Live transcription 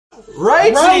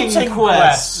Writing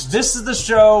Quest! This is the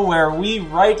show where we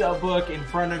write a book in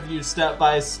front of you step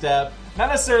by step. Not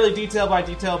necessarily detail by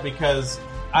detail because...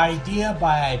 Idea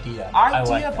by idea.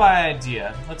 Idea by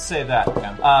idea. Let's say that.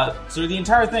 Yeah. So the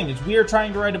entire thing is we are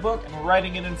trying to write a book and we're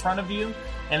writing it in front of you.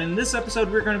 And in this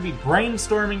episode, we're going to be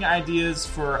brainstorming ideas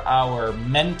for our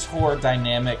mentor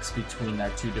dynamics between our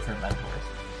two different mentors.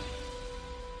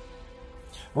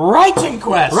 Writing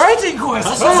Quest! Writing Quest!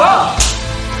 Huzzah!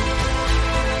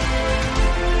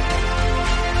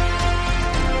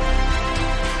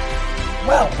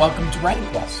 Well, welcome to Writing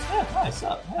Quest. Yeah, nice.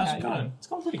 How's it going? It's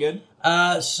going pretty good.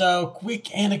 So,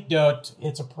 quick anecdote.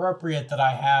 It's appropriate that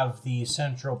I have the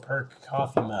Central Perk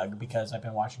coffee mug because I've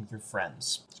been watching through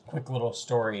Friends. It's a quick little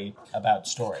story about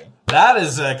story. That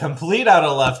is a complete out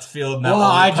of left field now.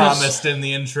 Well, I promised in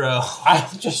the intro.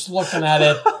 I'm just looking at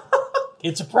it.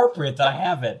 It's appropriate that I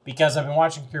have it because I've been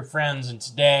watching through Friends, and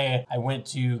today I went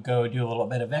to go do a little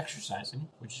bit of exercising,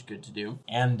 which is good to do.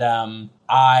 And I'm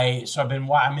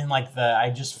in like I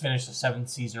just finished the 7th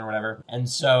season or whatever. And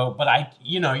so, but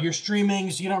you're streaming,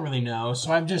 so you don't really know.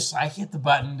 So I hit the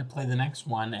button to play the next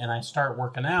one, and I start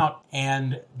working out,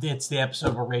 and it's the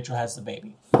episode where Rachel has the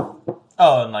baby.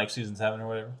 Oh, in like season 7 or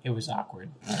whatever. It was awkward.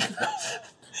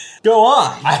 Go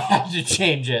on. I had to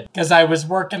change it because I was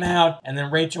working out and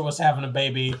then Rachel was having a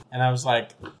baby and I was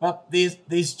like, well,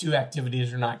 these two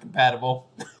activities are not compatible.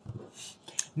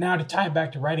 Now, to tie it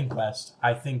back to Writing Quest,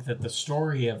 I think that the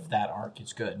story of that arc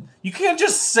is good. You can't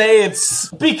just say it's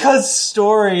because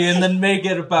story and then make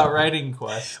it about Writing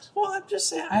Quest. Well, I'm just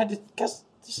saying, I had to, because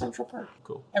the Central Perk.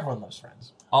 Cool. Everyone loves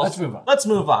Friends. Let's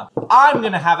move on. I'm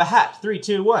going to have a hat. 3,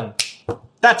 2, 1.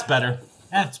 That's better.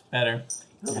 That's better.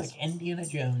 You're like Indiana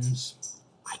Jones.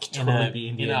 I could totally be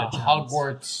Indiana Jones. In a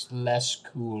Hogwarts less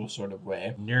cool sort of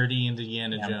way. Nerdy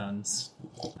Indiana Jones.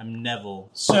 I'm Neville.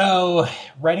 So,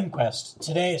 Writing Quest.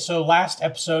 Today, last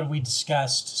episode we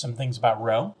discussed some things about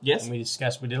Ro. Yes. And we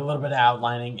did a little bit of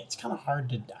outlining. It's kind of hard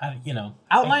to,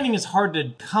 Outlining is hard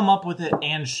to come up with it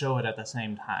and show it at the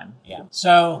same time. Yeah.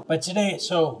 But today,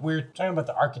 we're talking about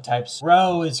the archetypes.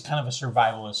 Ro is kind of a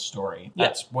survivalist story.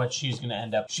 That's what she's going to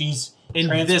end up. She's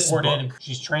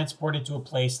transported to a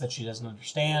place that she doesn't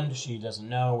understand. She doesn't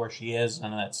know where she is,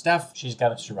 none of that stuff. She's got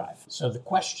to survive. So the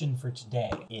question for today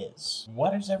is,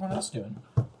 what is everyone else doing?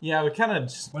 Yeah, we kind of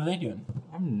just... What are they doing?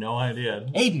 I have no idea.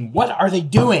 Aiden, what are they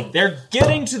doing? They're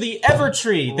getting to the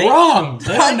Evertree. Wrong!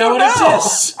 They don't know what it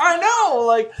is. I know!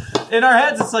 Like, in our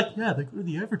heads, it's like, yeah, they go to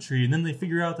the Evertree, and then they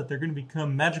figure out that they're going to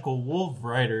become magical wolf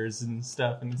riders and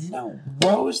stuff. And no,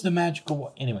 Ro's the magical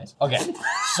wolf. Anyways, okay.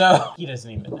 So, he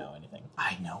doesn't even know anything.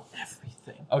 I know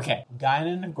everything. Okay,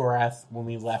 Guinan and Nagorath, when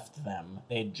we left them,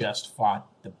 they just fought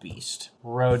the beast.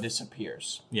 Ro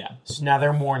disappears. Yeah. So now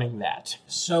they're mourning that.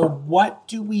 So what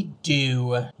do we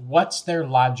do? What's their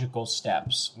logical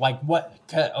steps? Like what?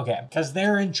 Okay, because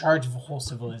they're in charge of a whole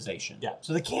civilization. Yeah.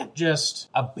 So they can't just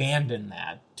abandon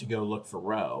that to go look for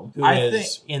Ro, who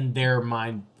is, in their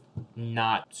mind,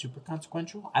 not super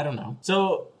consequential. I don't know.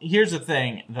 So here's the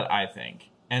thing that I think.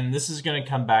 And this is going to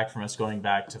come back from us going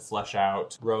back to flesh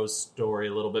out Ro's story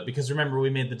a little bit. Because remember, we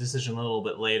made the decision a little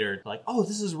bit later. Like, oh,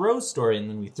 this is Ro's story. And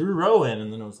then we threw Ro in.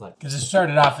 And then it was like... Because it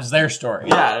started off as their story.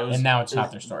 Yeah. It was, and now it's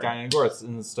not their story. Guy and Gorth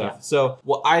and stuff. Yeah. So,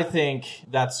 well, I think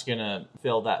that's going to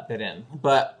fill that bit in.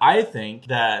 But I think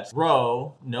that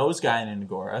Ro knows Guy and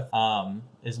Gorth.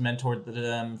 Is mentored to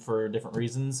them for different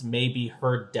reasons. Maybe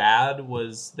her dad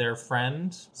was their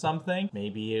friend, something.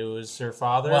 Maybe it was her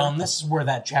father. Well, and this is where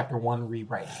that chapter 1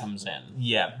 rewrite comes in.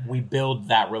 Yeah. We build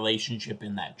that relationship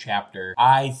in that chapter.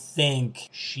 I think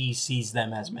she sees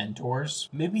them as mentors.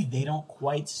 Maybe they don't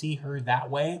quite see her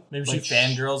that way. Maybe she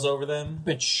fangirls over them.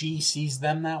 But she sees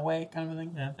them that way, kind of a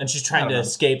thing. Yeah. And she's trying to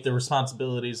escape the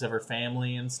responsibilities of her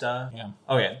family and stuff. Yeah.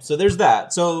 Okay, so there's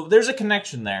that. So there's a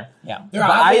connection there. Yeah. They're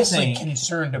obviously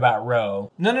concerned about Ro.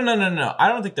 No. I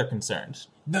don't think they're concerned.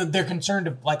 No, they're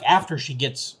concerned, like, after she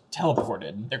gets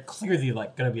teleported, they're clearly,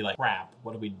 like, going to be like, crap,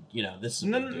 what do we, this is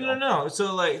No.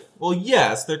 So, like, well,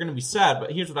 yes, they're going to be sad,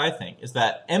 but here's what I think, is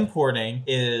that importing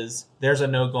there's a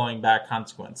no going back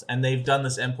consequence. And they've done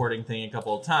this importing thing a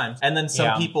couple of times. And then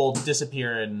some people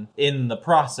disappear in the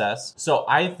process. So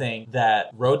I think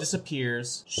that Ro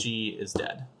disappears, she is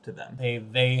dead to them.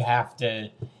 They have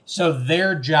to... So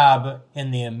their job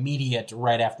in the immediate,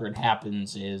 right after it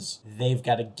happens, is they've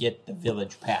got to get the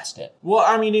village past it. Well,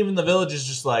 I mean, even the village is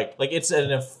just like it's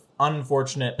an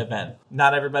unfortunate event.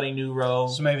 Not everybody knew Ro.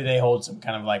 So maybe they hold some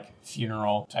kind of like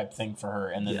funeral type thing for her,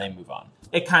 and then they move on.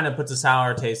 It kind of puts a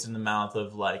sour taste in the mouth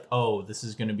of like, oh, this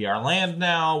is going to be our land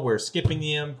now. We're skipping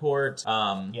the import.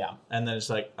 And then it's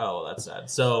like, oh, that's sad.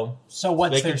 So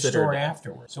what's their story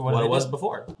afterwards? So what it was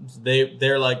before.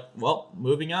 They're like, well,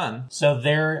 moving on. So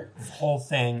their whole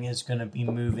thing is going to be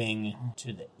moving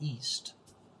to the east.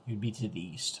 You'd be to the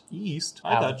east. East?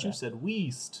 I thought you said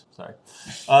west. Sorry.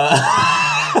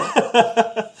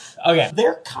 Okay.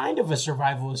 They're kind of a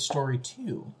survivalist story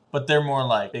too. But they're more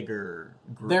like bigger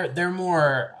group. They're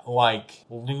more like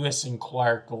Lewis and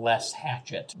Clark, less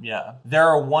Hatchet. Yeah. There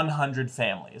are 100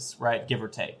 families, right? Give or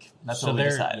take. That's what we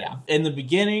decided. Yeah. In the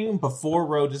beginning, before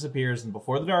Ro disappears and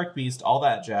before the Dark Beast, all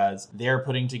that jazz, they're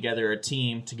putting together a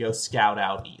team to go scout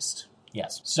out east.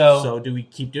 Yes. So do we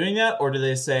keep doing that, or do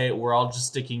they say we're all just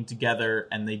sticking together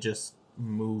and they just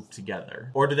move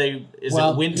together? Or do they? Is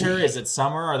it winter? Is it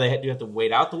summer? Do you have to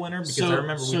wait out the winter? Because I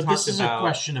remember we talked about. So this is a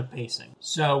question of pacing.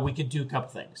 So we could do a couple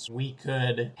things. We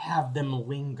could have them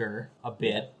linger a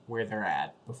bit where they're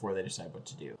at before they decide what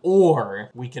to do, or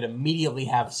we could immediately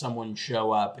have someone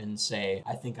show up and say,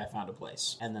 "I think I found a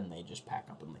place," and then they just pack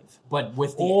up and leave. But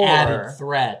with the added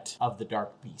threat of the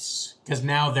Dark Beasts, because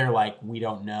now they're like, we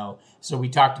don't know. So we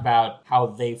talked about how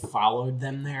they followed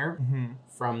them there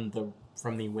from the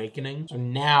Awakening. So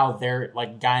now they're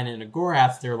like Guinan and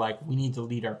Agorath, they're like, we need to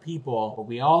lead our people, but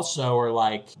we also are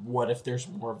like, what if there's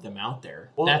more of them out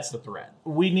there? Well, that's the threat.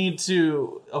 We need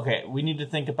to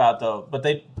think about though, but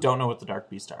they don't know what the Dark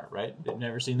Beasts are, right? They've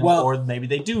never seen them, or maybe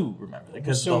they do remember it,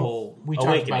 because the whole we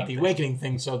talked about the Awakening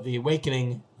thing. So the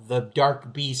Awakening, the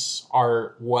Dark Beasts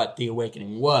are what the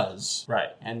Awakening was. Right.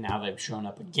 And now they've shown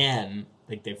up again.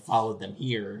 Like they've followed them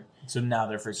here. So now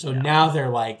they're freaking out. Now they're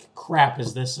like, crap,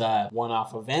 is this a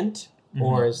one-off event?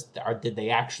 Or did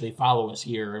they actually follow us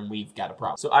here and we've got a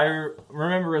problem? So I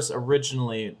remember us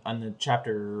originally on the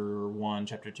chapter 1,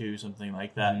 chapter 2, something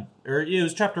like that. Or it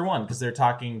was chapter 1, because they're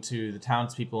talking to the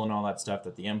townspeople and all that stuff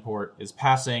that the import is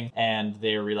passing, and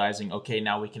they're realizing, okay,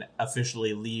 now we can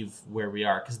officially leave where we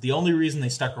are. Because the only reason they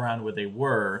stuck around where they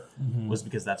were was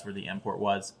because that's where the import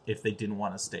was, if they didn't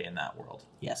want to stay in that world.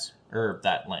 Yes. Or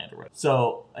that land or whatever.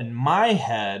 So in my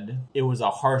head, it was a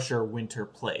harsher winter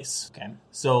place. Okay.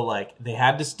 So like they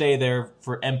had to stay there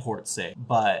for import's sake,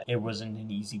 but it wasn't an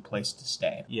easy place to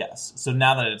stay. Yes. So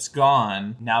now that it's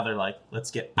gone, now they're like,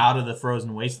 let's get out of the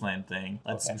frozen wasteland thing.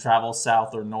 Let's travel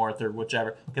south or north or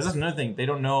whichever. Because that's another thing. They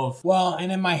don't know if... Well, and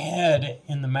in my head,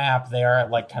 in the map, they are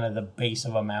at like kind of the base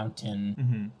of a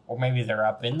mountain. Or maybe they're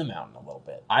up in the mountain a little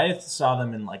bit. I saw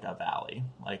them in like a valley.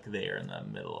 Like they are in the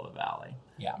middle of a valley.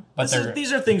 Yeah. But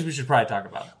these are things we should probably talk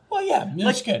about. Well, yeah.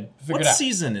 That's good. What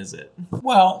season is it?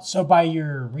 Well, so by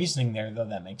your reasoning there, though,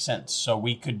 that makes sense. So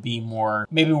we could be more...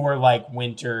 Maybe we're like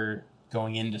winter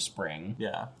going into spring.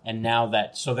 Yeah. And now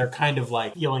that... So they're kind of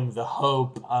like feeling the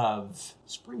hope of...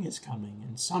 Spring is coming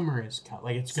and summer is coming.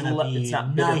 Like it's going to be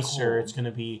nicer. It's going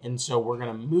to be... And so we're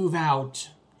going to move out...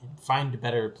 and find a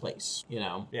better place, you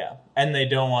know? Yeah. And they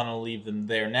don't want to leave them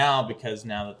there now, because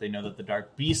now that they know that the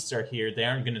Dark Beasts are here, they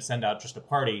aren't going to send out just a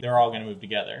party. They're all going to move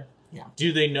together. Yeah.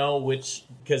 Do they know which...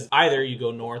 Because either you go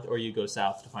north or you go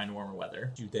south to find warmer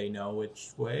weather. Do they know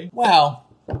which way? Well...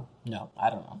 No, I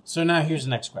don't know. So now here's the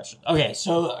next question. Okay,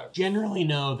 so generally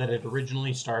know that it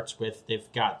originally starts with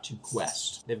they've got to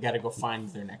quest. They've got to go find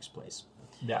their next place.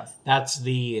 Yeah. That's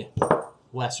the...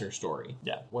 lesser story.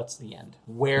 Yeah. What's the end?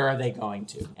 Where are they going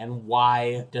to? And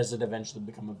why does it eventually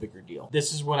become a bigger deal?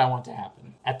 This is what I want to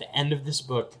happen. At the end of this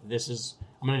book,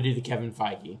 I'm going to do the Kevin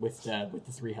Feige with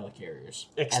the 3 helicarriers.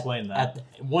 Explain that.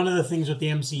 One of the things with the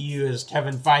MCU is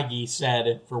Kevin Feige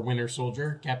said for Winter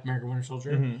Soldier, Captain America Winter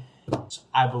Soldier, so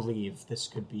I believe this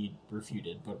could be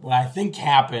refuted, but what I think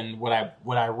happened, what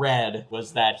I read,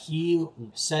 was that he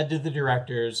said to the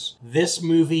directors, this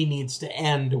movie needs to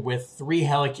end with 3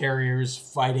 helicarriers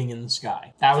fighting in the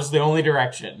sky. That was the only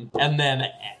direction. And then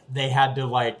they had to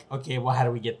like, okay, well, how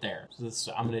do we get there?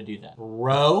 So I'm going to do that.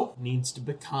 Ro needs to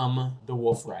become the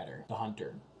Wolf Rider, the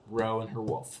hunter. Ro and her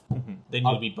wolf. They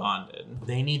need to be bonded.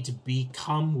 They need to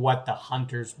become what the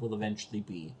hunters will eventually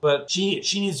be. But she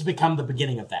needs to become the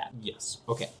beginning of that. Yes.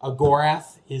 Okay.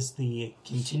 Agorath is the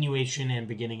continuation and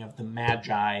beginning of the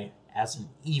Magi as an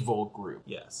evil group.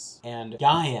 Yes. And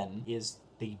Guinan is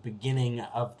the beginning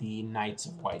of the Knights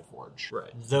of Whiteforge.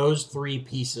 Right. Those 3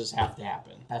 pieces have to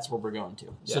happen. That's where we're going to.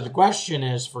 Yeah. So the question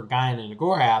is for Guinan and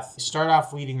Agorath, start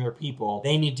off leading their people.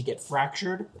 They need to get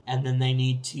fractured, and then they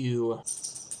need to...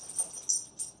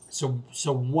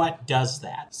 So what does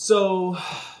that? So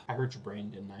I hurt your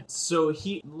brain, didn't I? So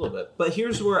a little bit. But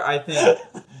here's where I think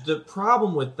the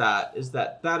problem with that is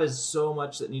that is so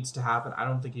much that needs to happen. I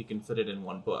don't think you can fit it in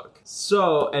one book.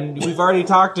 So, and we've already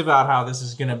talked about how this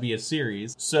is going to be a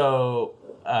series. So,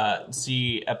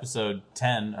 see episode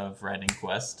 10 of Writing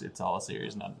Quest. It's all a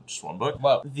series, not just one book.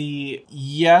 Well,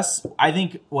 I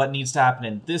think what needs to happen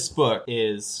in this book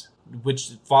is...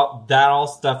 that all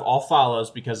stuff all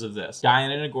follows because of this. Gaian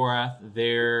and Agorath,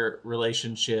 their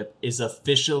relationship is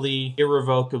officially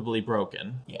irrevocably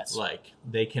broken. Yes. Like,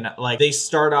 they cannot... Like, they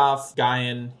start off,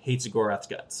 Gaian hates Agorath's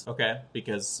guts, okay?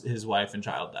 Because his wife and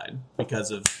child died. Because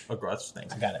of Agorath's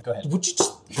things. I got it. Go ahead. Would you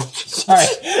just... Sorry.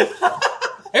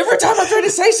 Every time I try to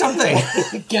say something!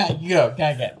 Go.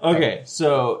 Okay,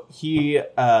 so he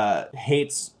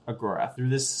hates Agorath. Through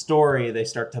this story, they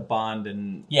start to bond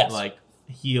and, like...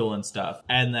 heal and stuff,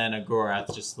 and then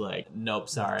Agorath just like, nope,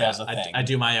 sorry, I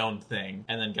do my own thing,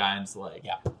 and then Gaian's like,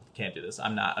 can't do this,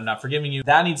 I'm not forgiving you.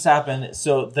 That needs to happen.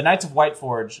 So the Knights of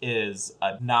Whiteforge is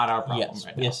not our problem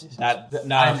right now. Yes. Not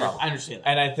our problem. I understand that.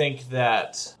 And I think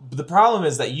that the problem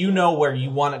is that you know where you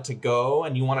want it to go,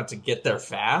 and you want it to get there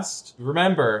fast.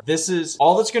 Remember, this is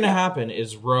all that's going to happen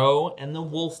is Ro and the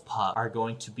wolf pup are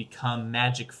going to become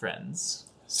magic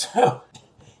friends.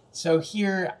 So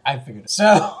here I figured it.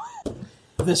 So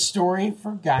the story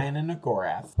for Gaian and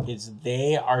Agorath is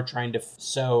they are trying to...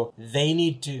 So they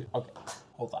need to... Okay,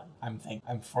 hold on.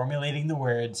 I'm formulating the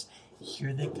words.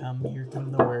 Here they come. Here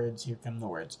come the words. Here come the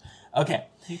words. Okay.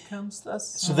 Here comes the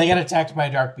sun. So they get attacked by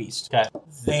a dark beast.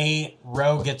 Okay.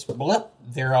 Ro gets blip.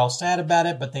 They're all sad about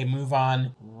it, but they move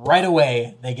on. Right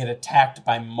away, they get attacked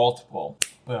by multiple.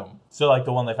 Boom. So like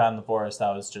the one they found in the forest,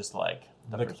 that was just like...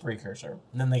 the precursor.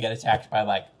 And then they get attacked by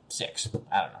like 6.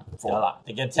 I don't know. 4. A lot.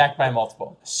 They get attacked by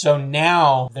multiple. So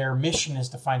now their mission is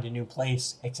to find a new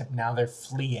place, except now they're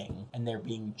fleeing and they're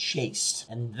being chased.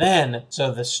 And then,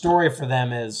 so the story for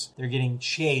them is they're getting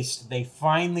chased. They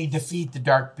finally defeat the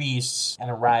dark beasts and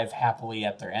arrive happily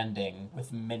at their ending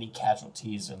with many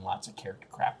casualties and lots of character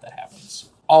crap that happens.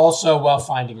 Also while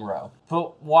finding Ro.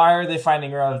 But why are they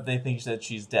finding Ro if they think that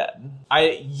she's dead?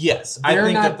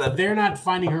 They're not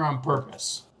finding her on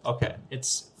purpose. Okay.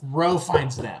 It's Ro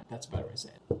finds them. That's a better way to say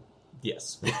it.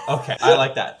 Yes. Okay. I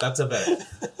like that. That's a better.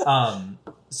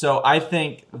 So I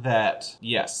think that,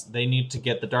 yes, they need to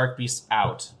get the dark beasts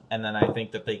out. And then I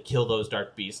think that they kill those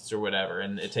dark beasts or whatever.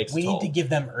 And it takes a toll. We need to give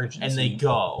them urgency. And they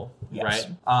go. Yes.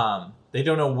 Right? They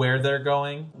don't know where they're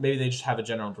going. Maybe they just have a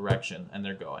general direction and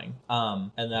they're going.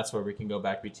 And that's where we can go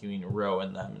back between Ro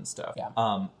and them and stuff.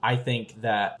 Yeah. I think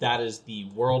that is the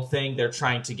world thing they're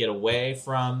trying to get away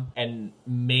from. And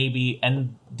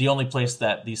the only place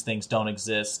that these things don't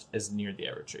exist is near the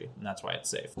Evertree. And that's why it's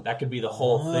safe. That could be the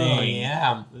whole thing.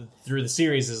 Yeah. Through the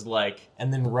series is like...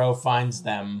 And then Ro finds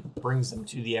them, brings them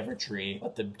to the Evertree,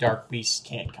 but the dark beasts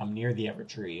can't come near the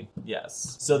Evertree.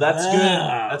 Yes. So that's good.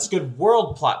 That's a good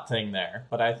world plot thing there.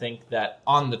 But I think that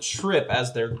on the trip,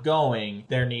 as they're going,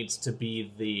 there needs to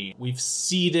be we've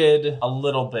seeded a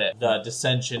little bit the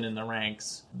dissension in the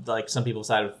ranks. Like some people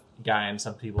side with Gaian,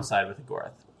 some people side with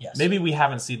Agorath. Yes. Maybe we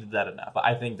haven't seeded that enough, but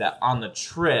I think that on the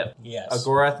trip,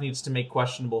 Agorath needs to make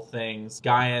questionable things.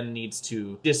 Gaian needs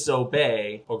to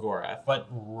disobey Agorath. But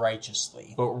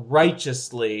righteously.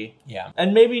 Yeah.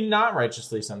 And maybe not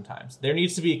righteously sometimes. There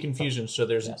needs to be a confusion, so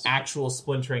there's an actual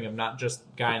splintering of not just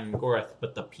Gaian and Agorath,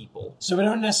 but the people. So we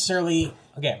don't necessarily...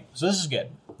 Okay, so this is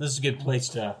good. This is a good place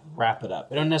to wrap it up.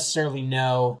 We don't necessarily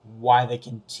know why they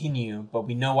continue, but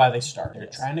we know why they start. They're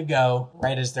trying to go.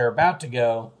 Right as they're about to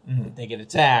go, they get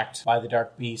attacked by the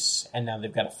dark beasts, and now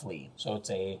they've got to flee. So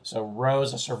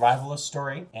Ro's a survivalist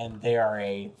story, and they are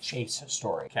a chase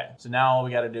story. Okay, so now all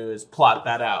we got to do is plot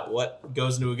that out. What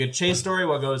goes into a good chase story?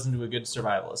 What goes into a good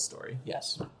survivalist story?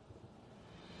 Yes.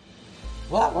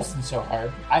 Well, that wasn't so hard.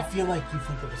 I feel like you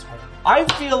think it was hard. I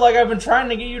feel like I've been trying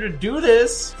to get you to do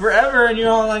this forever, and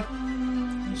you're all like,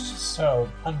 It's just so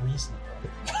unreasonable.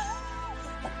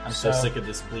 I'm so sick of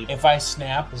this bleep. If I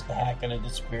snap, is the hat going to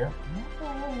disappear?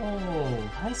 No,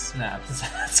 I snapped.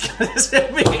 That's going to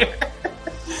disappear.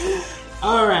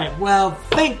 All right, well,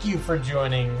 thank you for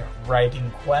joining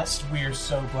Writing Quest. We are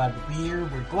so glad to be here.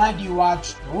 We're glad you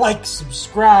watched. Like,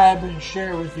 subscribe, and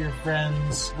share with your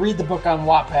friends. Read the book on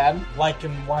Wattpad. Like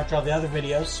and watch all the other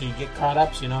videos so you get caught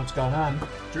up so you know what's going on.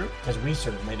 True. Because we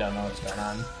certainly don't know what's going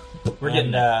on. We're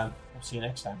getting we'll see you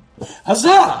next time.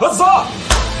 Huzzah!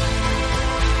 Huzzah!